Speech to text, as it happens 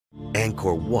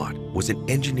Angkor Wat was an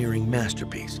engineering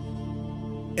masterpiece.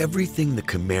 Everything the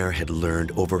Khmer had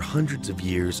learned over hundreds of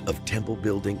years of temple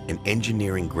building and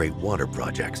engineering great water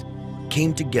projects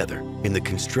came together in the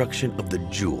construction of the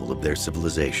jewel of their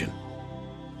civilization.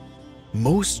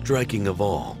 Most striking of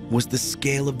all was the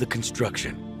scale of the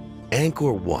construction.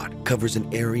 Angkor Wat covers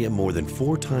an area more than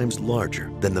 4 times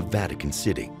larger than the Vatican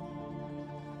City.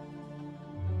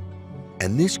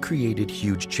 And this created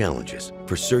huge challenges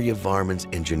for Suryavarman's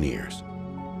engineers.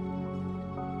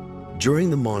 During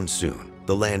the monsoon,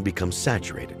 the land becomes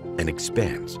saturated and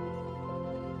expands.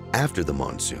 After the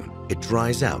monsoon, it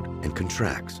dries out and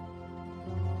contracts.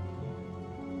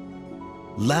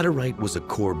 Laterite was a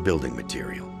core building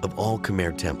material of all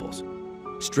Khmer temples,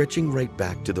 stretching right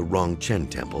back to the Rongchen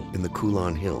Temple in the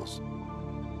Kulan Hills.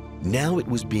 Now it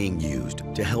was being used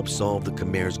to help solve the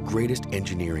Khmer's greatest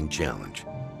engineering challenge.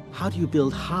 How do you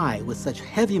build high with such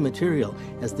heavy material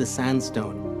as this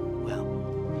sandstone? Well,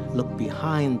 look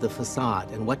behind the facade,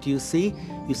 and what do you see?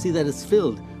 You see that it's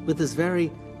filled with this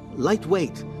very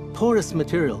lightweight, porous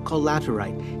material called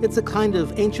laterite. It's a kind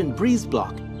of ancient breeze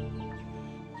block.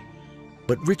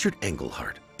 But Richard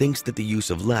Engelhardt thinks that the use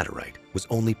of laterite was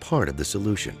only part of the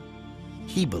solution.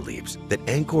 He believes that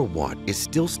Angkor Wat is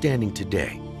still standing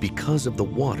today because of the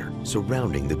water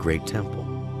surrounding the Great Temple.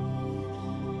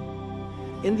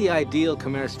 In the ideal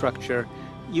Khmer structure,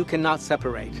 you cannot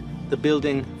separate the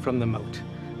building from the moat.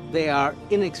 They are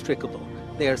inextricable.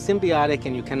 They are symbiotic,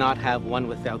 and you cannot have one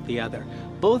without the other,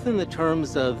 both in the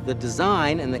terms of the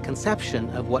design and the conception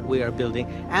of what we are building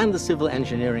and the civil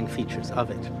engineering features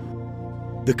of it.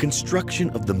 The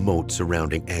construction of the moat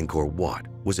surrounding Angkor Wat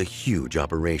was a huge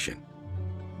operation.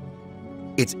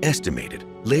 It's estimated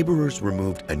laborers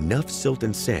removed enough silt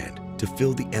and sand to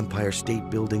fill the Empire State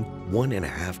Building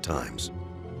 1.5 times.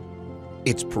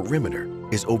 Its perimeter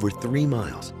is over 3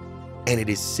 miles, and it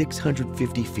is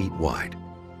 650 feet wide.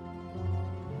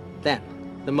 Then,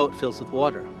 the moat fills with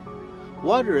water.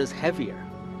 Water is heavier.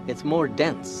 It's more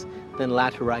dense than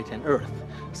laterite and earth.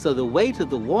 So the weight of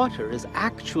the water is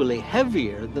actually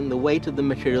heavier than the weight of the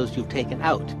materials you've taken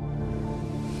out.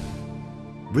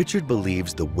 Richard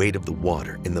believes the weight of the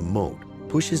water in the moat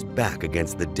pushes back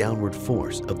against the downward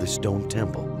force of the stone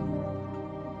temple.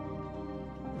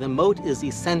 The moat is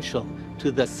essential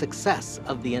to the success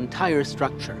of the entire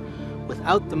structure.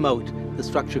 Without the moat, the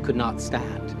structure could not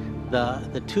stand.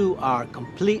 The two are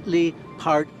completely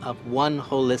part of one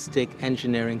holistic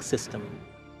engineering system.